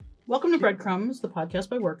Welcome to Breadcrumbs, the podcast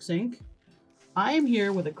by WorkSync. I am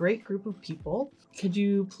here with a great group of people. Could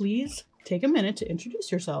you please take a minute to introduce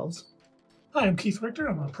yourselves? Hi, I'm Keith Richter.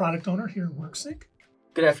 I'm a product owner here at WorkSync.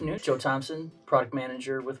 Good afternoon, Joe Thompson, product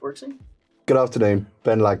manager with WorkSync. Good afternoon,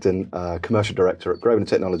 Ben Lagden, commercial director at Groban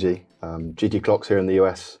Technology, GT Clocks here in the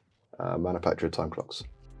US, manufacturer of time clocks.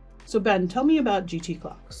 So Ben, tell me about GT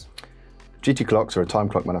Clocks. GT Clocks are a time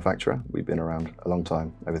clock manufacturer. We've been around a long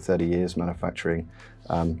time, over 30 years manufacturing.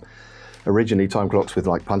 Originally time clocks with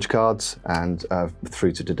like punch cards and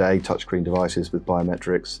through to today touchscreen devices with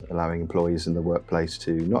biometrics, allowing employees in the workplace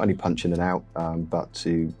to not only punch in and out, but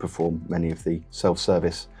to perform many of the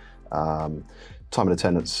self-service time and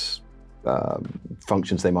attendance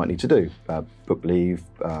functions they might need to do. Book leave,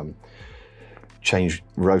 change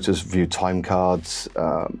rotas, view time cards,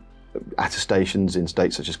 attestations in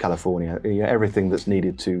states such as California, everything that's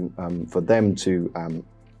needed to for them to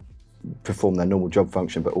perform their normal job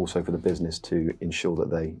function, but also for the business to ensure that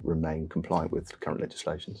they remain compliant with current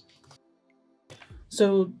legislations.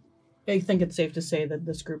 So I think it's safe to say that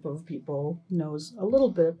this group of people knows a little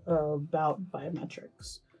bit about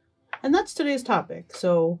biometrics. And that's today's topic.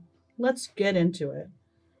 So let's get into it.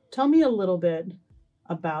 Tell me a little bit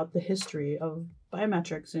about the history of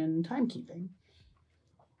biometrics in timekeeping.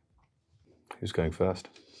 Who's going first?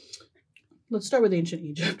 Let's start with ancient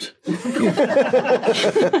Egypt. I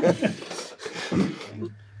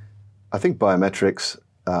think biometrics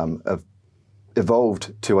have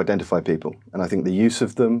evolved to identify people. And I think the use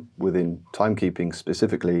of them within timekeeping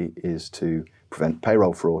specifically is to prevent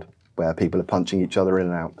payroll fraud, where people are punching each other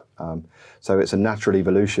in and out. So it's a natural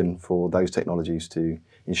evolution for those technologies to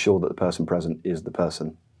ensure that the person present is the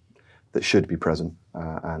person that should be present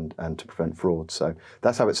and to prevent fraud. So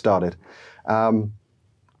that's how it started.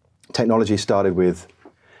 Technology started with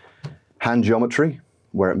hand geometry,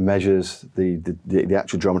 where it measures the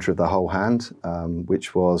actual geometry of the whole hand,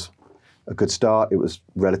 which was a good start. It was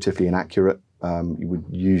relatively inaccurate. You would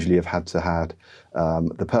usually have had to have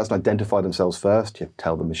the person identify themselves first. You have to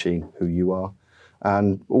tell the machine who you are.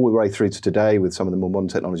 And all the way through to today with some of the more modern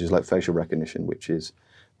technologies like facial recognition, which is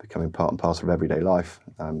becoming part and parcel of everyday life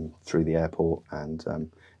through the airport and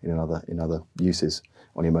in other uses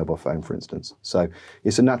on your mobile phone, for instance. So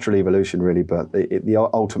it's a natural evolution, really, but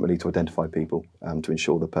ultimately to identify people to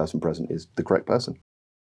ensure the person present is the correct person.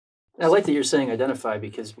 I like that you're saying identify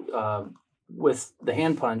because with the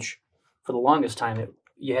hand punch, for the longest time,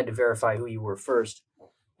 you had to verify who you were first.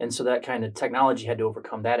 And so that kind of technology had to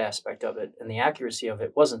overcome that aspect of it. And the accuracy of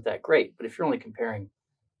it wasn't that great. But if you're only comparing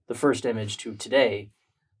the first image to today,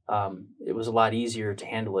 it was a lot easier to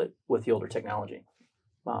handle it with the older technology.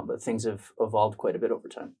 But things have evolved quite a bit over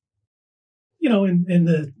time. You know, and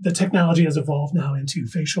the technology has evolved now into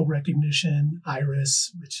facial recognition,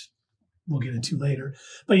 iris, which we'll get into later.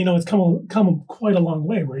 But, it's come quite a long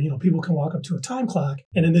way where, people can walk up to a time clock.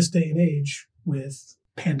 And in this day and age with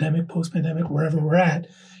pandemic, post-pandemic, wherever we're at,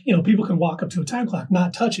 people can walk up to a time clock,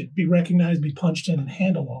 not touch it, be recognized, be punched in and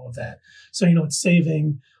handle all of that. So, it's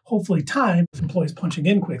saving, hopefully, time with employees punching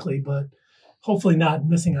in quickly, but hopefully not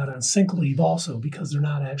missing out on sync leave also because they're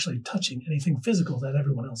not actually touching anything physical that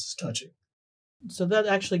everyone else is touching. So that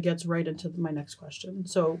actually gets right into my next question.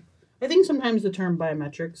 So I think sometimes the term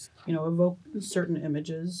biometrics, evoke certain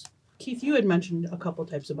images. Keith, you had mentioned a couple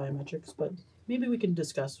types of biometrics, but maybe we can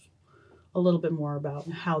discuss a little bit more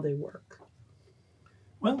about how they work.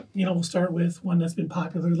 Well, we'll start with one that's been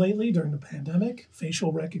popular lately during the pandemic,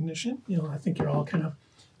 facial recognition. I think you're all kind of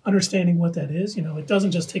understanding what that is. It doesn't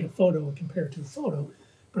just take a photo and compare it to a photo,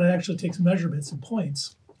 but it actually takes measurements and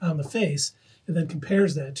points on the face and then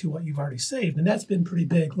compares that to what you've already saved. And that's been pretty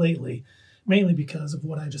big lately, mainly because of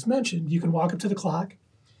what I just mentioned. You can walk up to the clock,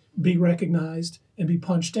 be recognized, and be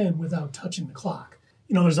punched in without touching the clock.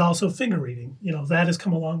 There's also finger reading. That has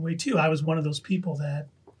come a long way too. I was one of those people that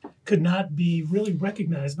could not be really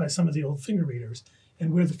recognized by some of the old finger readers.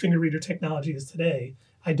 And where the finger reader technology is today,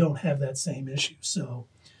 I don't have that same issue. So,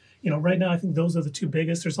 right now I think those are the two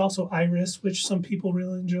biggest. There's also iris, which some people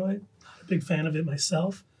really enjoy. Not a big fan of it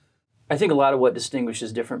myself. I think a lot of what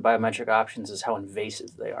distinguishes different biometric options is how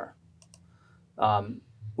invasive they are.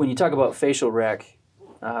 When you talk about facial rec,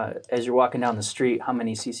 as you're walking down the street, how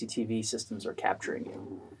many CCTV systems are capturing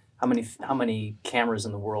you? How many cameras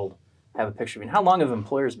in the world have a picture of you? And how long have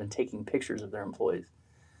employers been taking pictures of their employees?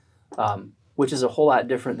 Which is a whole lot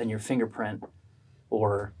different than your fingerprint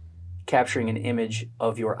or capturing an image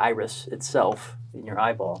of your iris itself in your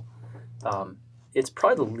eyeball. It's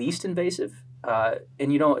probably the least invasive. And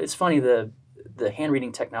it's funny, the hand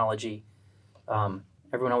reading technology,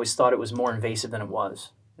 everyone always thought it was more invasive than it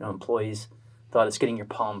was. Employees thought it's getting your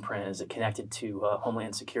palm print. Is it connected to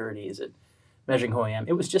Homeland Security? Is it measuring who I am?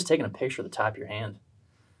 It was just taking a picture of the top of your hand.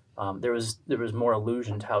 There was more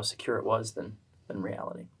illusion to how secure it was than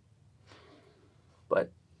reality.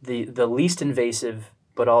 But the least invasive,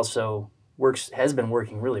 but also has been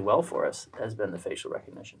working really well for us, has been the facial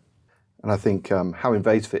recognition. And I think how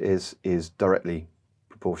invasive it is directly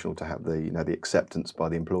proportional to have the acceptance by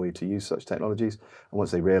the employee to use such technologies. And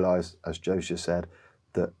once they realise, as Joe's just said,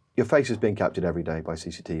 that your face is being captured every day by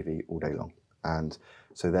CCTV all day long, and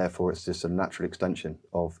so therefore it's just a natural extension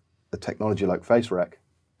of the technology like face rec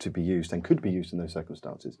to be used and could be used in those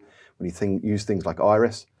circumstances. When you use things like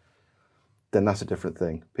iris, then that's a different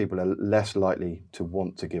thing. People are less likely to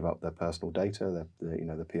want to give up their personal data,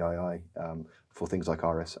 the PII, for things like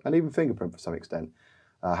iris and even fingerprint to some extent.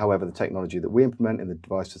 However, the technology that we implement in the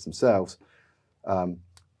devices themselves,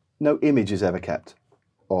 no image is ever kept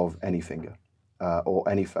of any finger or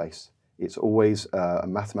any face. It's always a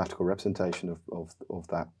mathematical representation of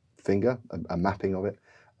that finger, a mapping of it,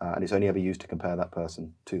 and it's only ever used to compare that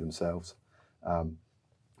person to themselves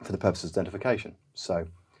for the purpose of identification. So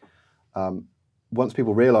once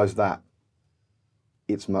people realise that,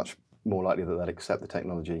 it's much more likely that they'll accept the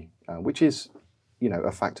technology, which is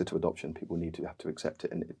a factor to adoption. People have to accept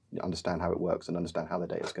it and understand how it works and understand how the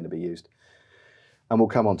data is going to be used. And we'll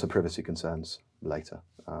come on to privacy concerns later,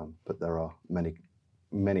 but there are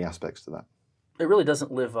many aspects to that. It really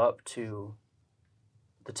doesn't live up to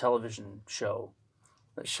the television show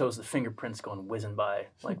that shows the fingerprints going whizzing by,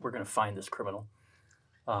 like we're going to find this criminal.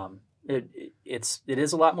 It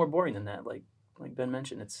is a lot more boring than that. Like Ben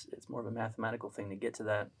mentioned, it's more of a mathematical thing to get to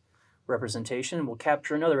that representation. We'll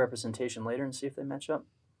capture another representation later and see if they match up.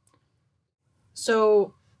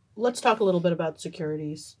 So let's talk a little bit about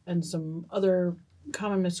securities and some other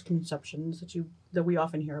common misconceptions that we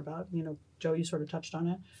often hear about. Joe, you sort of touched on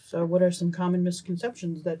it. So what are some common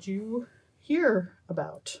misconceptions that you hear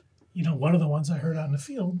about? One of the ones I heard out in the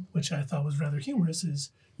field, which I thought was rather humorous,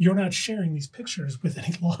 is you're not sharing these pictures with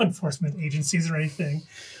any law enforcement agencies or anything,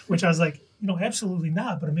 which I was like, absolutely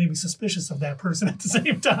not, but I may be suspicious of that person at the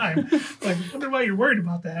same time. Like, I wonder why you're worried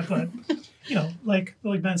about that. But, like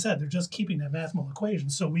Ben said, they're just keeping that mathematical equation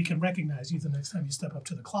so we can recognize you the next time you step up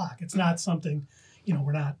to the clock. It's not something,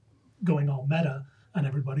 we're not going all meta on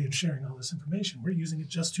everybody and sharing all this information. We're using it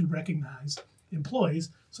just to recognize employees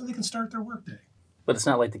so they can start their workday. But it's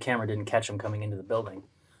not like the camera didn't catch them coming into the building.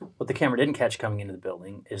 What the camera didn't catch coming into the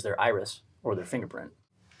building is their iris or their fingerprint.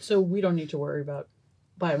 So we don't need to worry about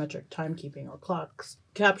biometric timekeeping or clocks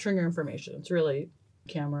capturing your information. It's really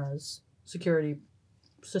cameras, security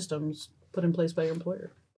systems put in place by your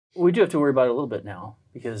employer. We do have to worry about it a little bit now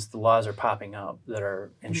because the laws are popping up that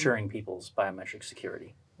are ensuring people's biometric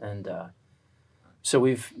security. And so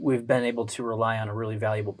we've been able to rely on a really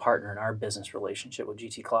valuable partner in our business relationship with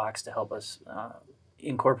GT Clocks to help us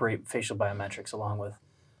incorporate facial biometrics along with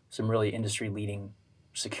some really industry-leading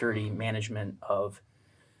security management of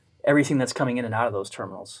everything that's coming in and out of those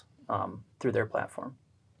terminals through their platform.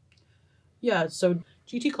 Yeah, so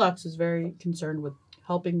GT Clocks is very concerned with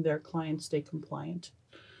helping their clients stay compliant.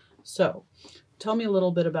 So tell me a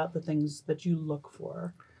little bit about the things that you look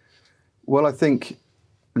for. Well, I think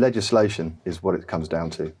legislation is what it comes down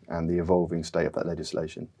to, and the evolving state of that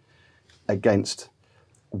legislation against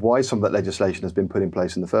why some of that legislation has been put in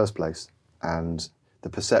place in the first place, and the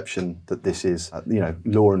perception that this is,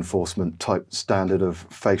 law enforcement type standard of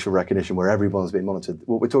facial recognition where everyone's being monitored.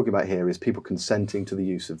 What we're talking about here is people consenting to the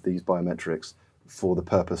use of these biometrics for the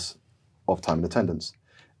purpose of time and attendance.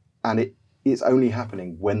 And it's only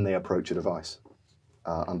happening when they approach a device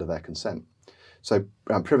under their consent. So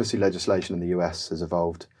privacy legislation in the US has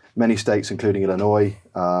evolved. Many states, including Illinois,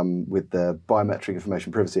 with the Biometric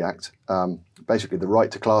Information Privacy Act, basically the right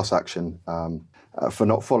to class action for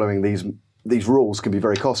not following these rules can be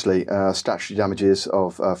very costly. Statutory damages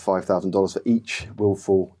of $5,000 for each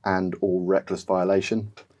willful and or reckless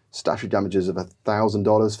violation. Statutory damages of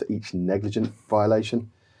 $1,000 for each negligent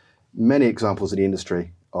violation. Many examples in the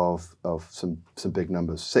industry of some big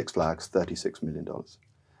numbers. Six Flags, $36 million.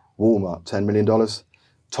 Walmart, $10 million.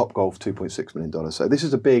 Topgolf, $2.6 million. So this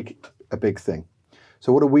is a big thing.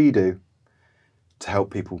 So what do we do to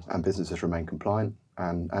help people and businesses remain compliant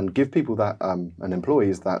and give people that and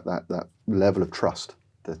employees that level of trust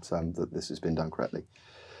that this has been done correctly?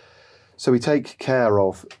 So we take care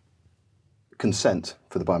of consent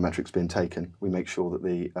for the biometrics being taken. We make sure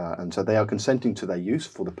that and so they are consenting to their use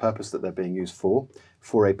for the purpose that they're being used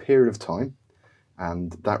for a period of time,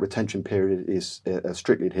 and that retention period is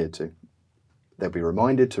strictly adhered to. They'll be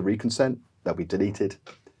reminded to reconsent. They'll be deleted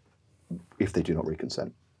if they do not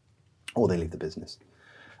reconsent, or they leave the business.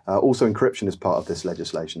 Also, encryption is part of this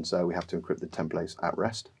legislation, so we have to encrypt the templates at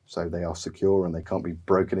rest, so they are secure and they can't be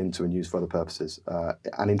broken into and used for other purposes,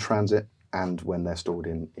 and in transit, and when they're stored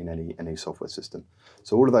in any software system.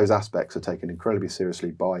 So all of those aspects are taken incredibly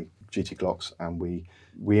seriously by GT Clocks, and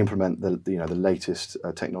we implement the latest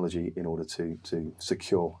technology in order to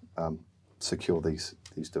secure these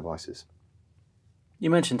devices. You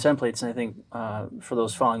mentioned templates, and I think for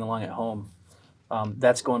those following along at home,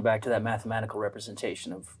 that's going back to that mathematical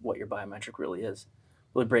representation of what your biometric really is. It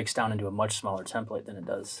really breaks down into a much smaller template than it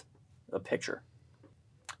does a picture.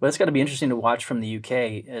 But it's got to be interesting to watch from the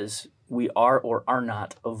UK as we are or are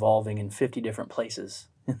not evolving in 50 different places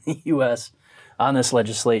in the US on this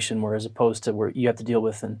legislation, whereas opposed to where you have to deal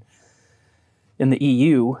with in the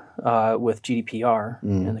EU with GDPR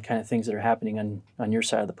and the kind of things that are happening on your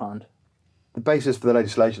side of the pond. The basis for the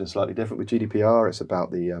legislation is slightly different with GDPR. It's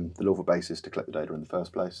about the lawful basis to collect the data in the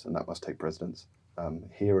first place, and that must take precedence.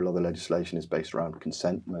 Here, a lot of the legislation is based around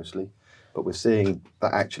consent mostly, but we're seeing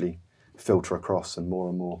that actually filter across, and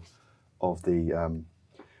more of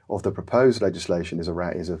the proposed legislation is of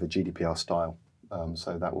a GDPR style.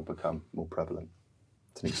 So that will become more prevalent.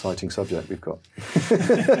 It's an exciting subject we've got.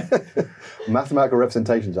 Mathematical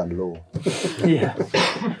representations and law. Yeah.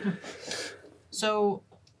 So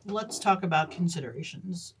let's talk about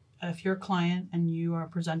considerations. If you're a client and you are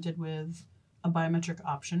presented with a biometric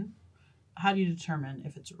option, how do you determine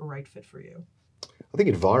if it's a right fit for you? I think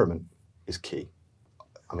environment is key.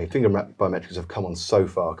 I mean, finger biometrics have come on so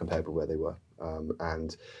far compared with where they were,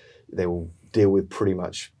 and they will deal with pretty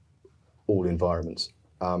much all environments.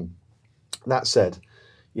 That said,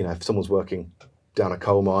 if someone's working down a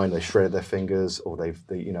coal mine, they shredded their fingers, or or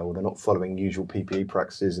they're not following usual PPE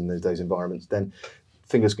practices in those environments, then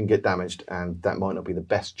fingers can get damaged, and that might not be the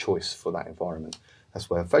best choice for that environment. That's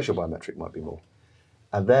where facial biometric might be more.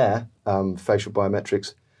 And facial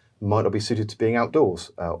biometrics might not be suited to being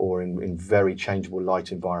outdoors or in very changeable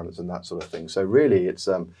light environments and that sort of thing. So really, it's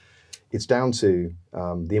down to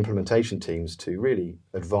the implementation teams to really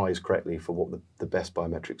advise correctly for what the best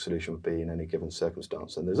biometric solution would be in any given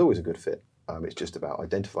circumstance. And there's always a good fit. It's just about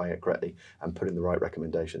identifying it correctly and putting the right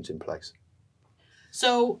recommendations in place.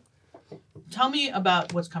 So tell me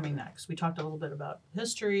about what's coming next. We talked a little bit about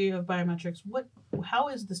history of biometrics. How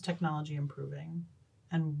is this technology improving,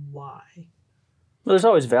 and why? Well, there's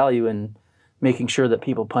always value in making sure that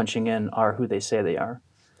people punching in are who they say they are.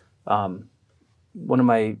 One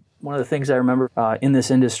of the things I remember in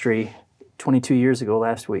this industry 22 years ago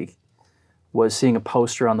last week was seeing a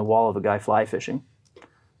poster on the wall of a guy fly fishing,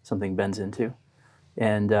 something Ben's into.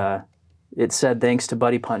 And it said, thanks to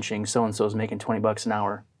buddy punching, so-and-so is making $20 an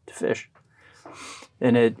hour to fish.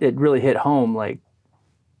 And it really hit home, like,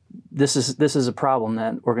 this is a problem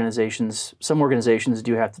that some organizations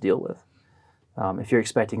do have to deal with. If you're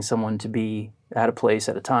expecting someone to be at a place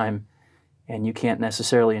at a time, and you can't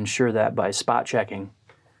necessarily ensure that by spot checking,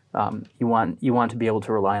 you want to be able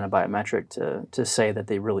to rely on a biometric to say that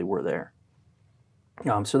they really were there.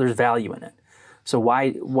 So there's value in it. So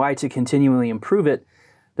why to continually improve it?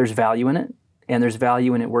 There's value in it, and there's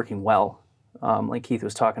value in it working well. Like Keith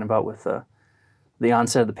was talking about with the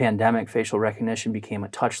onset of the pandemic, facial recognition became a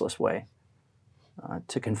touchless way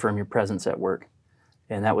to confirm your presence at work,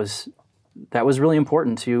 and that was really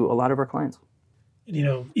important to a lot of our clients.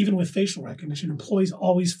 And, even with facial recognition, employees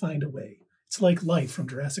always find a way. It's like life from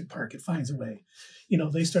Jurassic Park. It finds a way.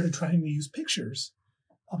 They started trying to use pictures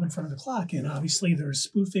up in front of the clock. And obviously there's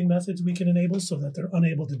spoofing methods we can enable so that they're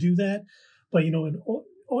unable to do that. But,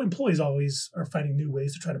 employees always are finding new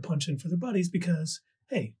ways to try to punch in for their buddies because,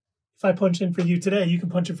 hey, if I punch in for you today, you can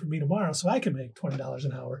punch in for me tomorrow so I can make $20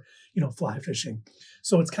 an hour, fly fishing.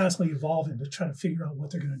 So it's constantly evolving to try to figure out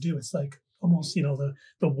what they're going to do. It's like almost, the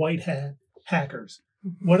white hat hackers.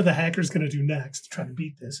 What are the hackers going to do next to try to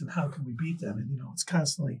beat this, and how can we beat them? And, it's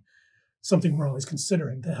constantly something we're always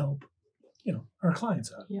considering to help, our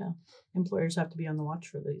clients out. Yeah. Employers have to be on the watch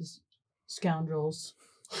for these scoundrels.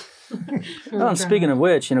 Well, and speaking of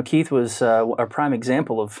which, Keith was a prime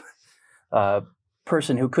example of a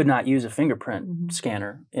person who could not use a fingerprint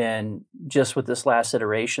scanner. And just with this last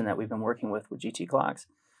iteration that we've been working with GT Clocks,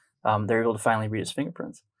 they're able to finally read his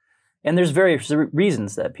fingerprints. And there's various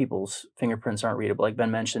reasons that people's fingerprints aren't readable. Like Ben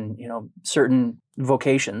mentioned, certain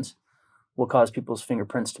vocations will cause people's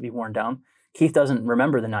fingerprints to be worn down. Keith doesn't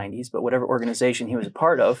remember the 90s, but whatever organization he was a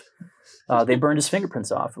part of, they burned his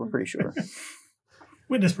fingerprints off, we're pretty sure.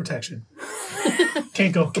 Witness protection.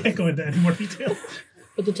 Can't go into any more detail.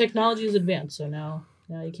 But the technology is advanced, so now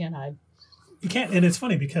you can't hide. You can't, and it's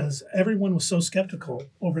funny because everyone was so skeptical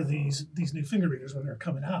over these new finger readers when they're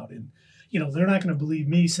coming out. And, they're not going to believe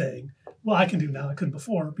me saying well, I can do now, I couldn't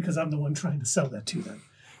before because I'm the one trying to sell that to them.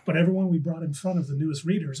 But everyone we brought in front of the newest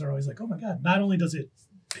readers are always like, oh my God, not only does it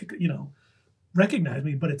pick, recognize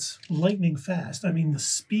me, but it's lightning fast. I mean, the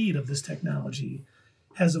speed of this technology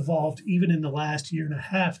has evolved even in the last year and a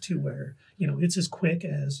half to where, it's as quick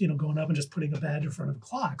as, going up and just putting a badge in front of a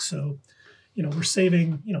clock. So, we're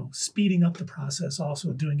saving, speeding up the process also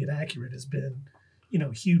and doing it accurate has been,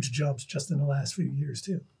 huge jumps just in the last few years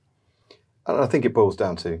too. And I think it boils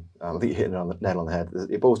down to, I think you're hitting it on the nail on the head.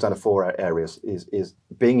 It boils down to four areas: is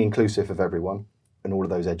being inclusive of everyone in all of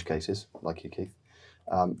those edge cases, like you, Keith.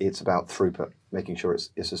 It's about throughput, making sure it's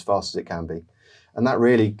as fast as it can be, and that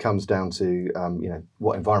really comes down to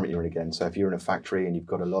what environment you're in again. So if you're in a factory and you've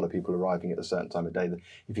got a lot of people arriving at a certain time of day,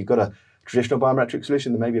 if you've got a traditional biometric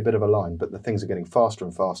solution, there may be a bit of a line, but the things are getting faster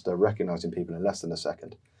and faster, recognizing people in less than a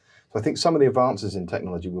second. So I think some of the advances in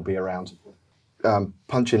technology will be around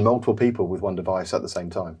punching multiple people with one device at the same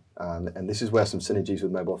time. And this is where some synergies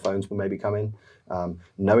with mobile phones will maybe come in.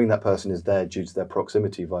 Knowing that person is there due to their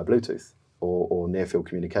proximity via Bluetooth or near-field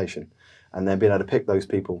communication, and then being able to pick those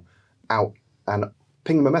people out and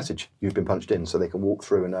ping them a message, you've been punched in, so they can walk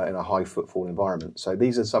through in a high footfall environment. So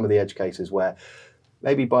these are some of the edge cases where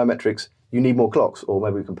maybe biometrics, you need more clocks, or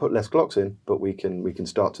maybe we can put less clocks in, but we can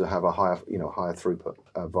start to have a higher throughput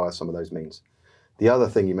via some of those means. The other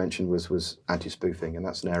thing you mentioned was anti-spoofing, and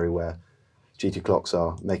that's an area where GT clocks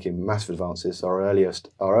are making massive advances. Our earliest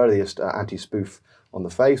anti-spoof on the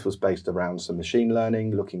face was based around some machine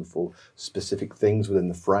learning, looking for specific things within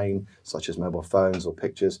the frame, such as mobile phones or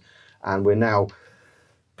pictures. And we're now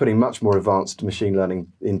putting much more advanced machine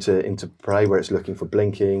learning into play, where it's looking for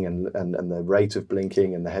blinking and the rate of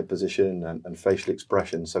blinking and the head position and facial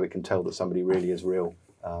expression, so it can tell that somebody really is real.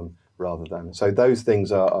 Rather than. So those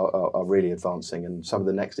things are really advancing, and some of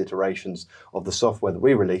the next iterations of the software that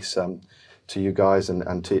we release to you guys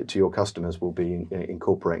and to your customers will be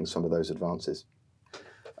incorporating some of those advances.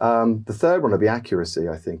 The third one will be accuracy.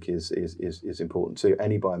 I think is important too.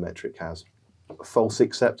 Any biometric has false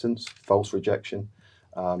acceptance, false rejection.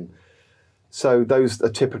 So those are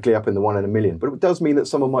typically up in the 1 in a million, but it does mean that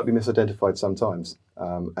someone might be misidentified sometimes.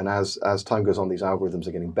 And as time goes on, these algorithms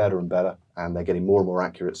are getting better and better, and they're getting more and more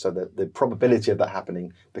accurate, so that the probability of that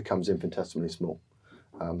happening becomes infinitesimally small.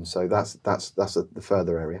 So that's the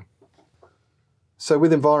further area. So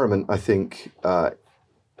with environment, I think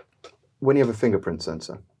when you have a fingerprint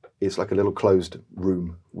sensor, it's like a little closed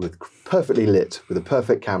room with perfectly lit, with a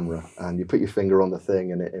perfect camera, and you put your finger on the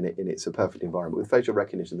thing, and it's a perfect environment. With facial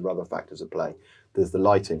recognition, there are other factors at play. There's the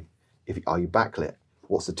lighting. Are you backlit?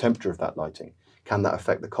 What's the temperature of that lighting? Can that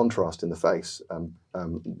affect the contrast in the face,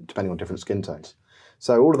 depending on different skin tones?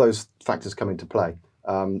 So all of those factors come into play.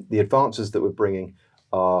 The advances that we're bringing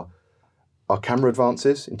are camera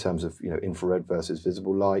advances in terms of infrared versus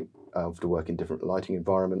visible light, to work in different lighting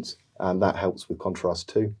environments, and that helps with contrast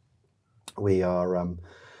too. We are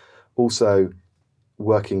also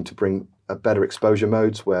working to bring better exposure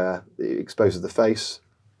modes where it exposes the face.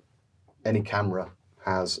 Any camera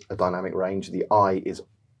has a dynamic range. The eye is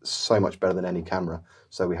so much better than any camera,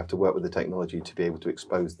 so we have to work with the technology to be able to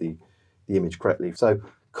expose the image correctly. So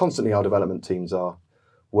constantly our development teams are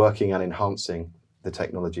working and enhancing the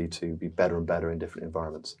technology to be better and better in different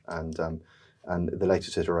environments, and the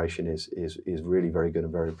latest iteration is really very good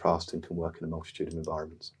and very fast and can work in a multitude of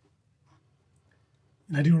environments.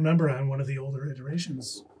 And I do remember on one of the older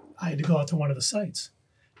iterations, I had to go out to one of the sites.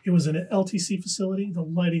 It was an LTC facility. The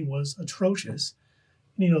lighting was atrocious.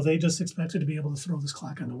 And, they just expected to be able to throw this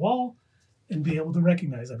clock on the wall and be able to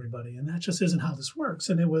recognize everybody. And that just isn't how this works.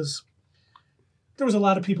 And there was a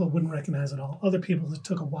lot of people who wouldn't recognize it all. Other people that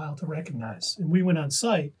took a while to recognize. And we went on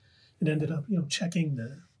site and ended up, checking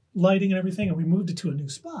the lighting and everything. And we moved it to a new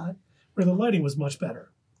spot where the lighting was much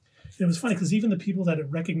better. It was funny because even the people that it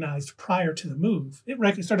recognized prior to the move,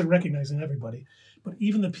 it started recognizing everybody. But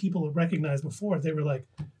even the people it recognized before, they were like,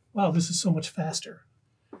 wow, this is so much faster.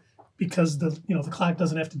 Because the clock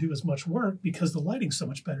doesn't have to do as much work because the lighting's so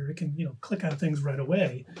much better. It can, click on things right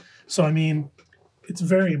away. So, it's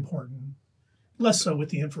very important. Less so with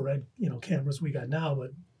the infrared, cameras we got now,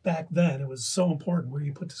 but back then it was so important where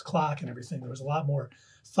you put this clock and everything. There was a lot more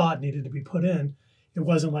thought needed to be put in. It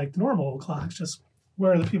wasn't like the normal clocks, just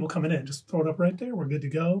where are the people coming in? Just throw it up right there. We're good to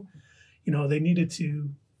go. They needed to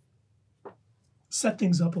set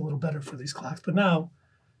things up a little better for these clocks. But now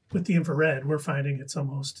with the infrared, we're finding it's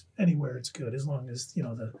almost anywhere it's good, as long as,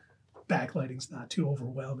 the backlighting's not too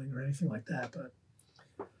overwhelming or anything like that.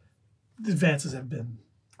 But the advances have been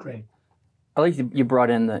great. I like you brought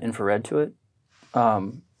in the infrared to it,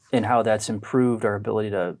 and how that's improved our ability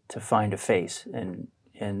to find a face in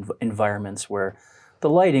environments where The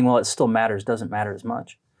lighting, while it still matters, doesn't matter as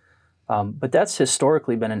much. But that's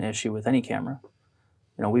historically been an issue with any camera.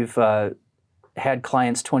 You know, we've had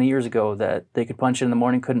clients 20 years ago that they could punch in the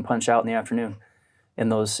morning, couldn't punch out in the afternoon.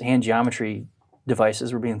 And those hand geometry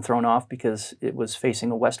devices were being thrown off because it was facing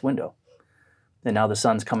a west window. And now the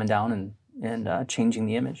sun's coming down and changing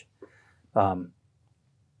the image.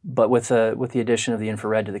 But with the addition of the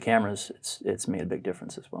infrared to the cameras, it's made a big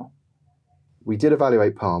difference as well. We did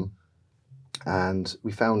evaluate Palm, and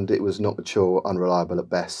we found it was not mature, unreliable at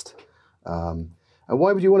best. And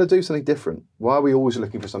why would you want to do something different? Why are we always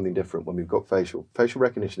looking for something different when we've got facial? Facial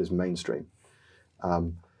recognition is mainstream.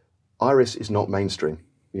 Iris is not mainstream,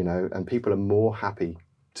 you know, and people are more happy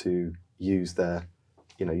to use their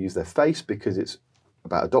face because it's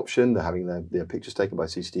about adoption. They're having their pictures taken by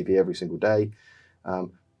CCTV every single day.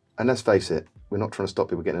 And let's face it, we're not trying to stop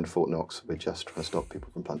people getting into Fort Knox. We're just trying to stop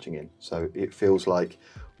people from punching in. So it feels like,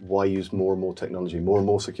 why use more and more technology, more and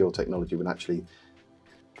more secure technology, when actually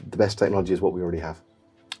the best technology is what we already have.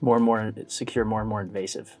 More and more secure, more and more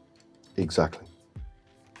invasive. Exactly.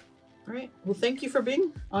 All right. Well, thank you for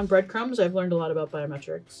being on Breadcrumbs. I've learned a lot about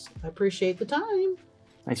biometrics. I appreciate the time.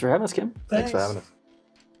 Thanks for having us, Kim. Thanks for having us.